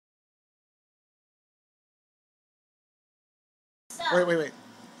So, Wait.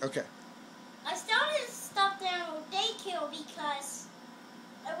 Okay. I started stuffed animal daycare because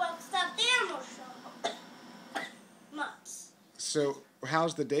I want stuffed animal show months. So,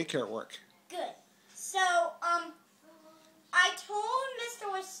 how's the daycare work? Good. So, I told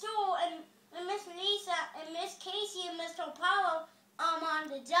Mr. Westall and Miss Lisa and Miss Casey and Mr. Apollo I'm on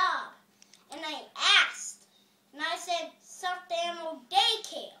the job. And I asked. And I said, stuffed animal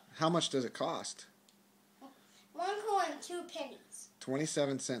daycare. How much does it cost? 1 coin and 2 pennies.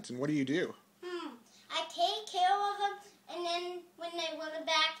 27 cents. And what do you do? I take care of them, and then when they want it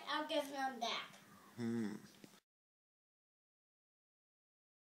back, I'll give them back.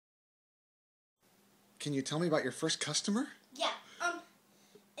 Can you tell me about your first customer? Yeah.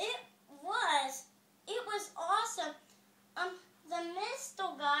 It was awesome. The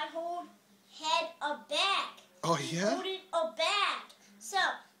Mr. guy had a bag. Oh, He yeah? holded a bag. So,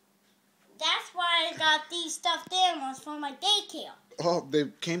 that's why I got these stuffed animals for my daycare. Oh, they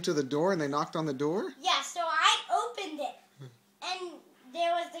came to the door and they knocked on the door? Yeah, so I opened it. And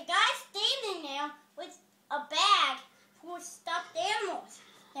there was the guy standing there with a bag full of stuffed animals.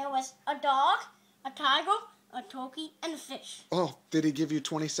 There was a dog, a tiger, a turkey, and a fish. Oh, did he give you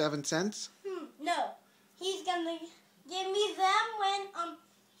 27 cents? No. He's going to give me them when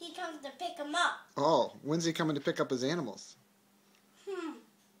he comes to pick them up. Oh, when's he coming to pick up his animals?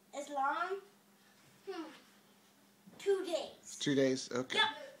 As long? 2 days. 2 days? Okay.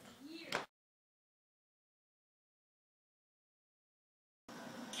 Yep.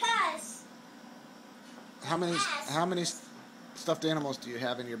 Because How many stuffed animals do you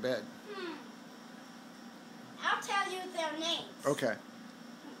have in your bed? I'll tell you their names. Okay.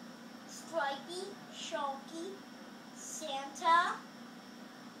 Stripey, Sharky, Santa,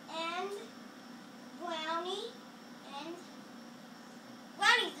 and Brownie, and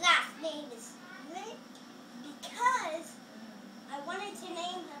Brownie's last name is Rick because I wanted to name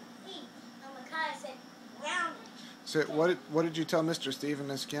him Pete, and Makai said Brownie. So what did you tell Mr. Steve and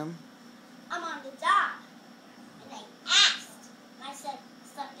Miss Kim?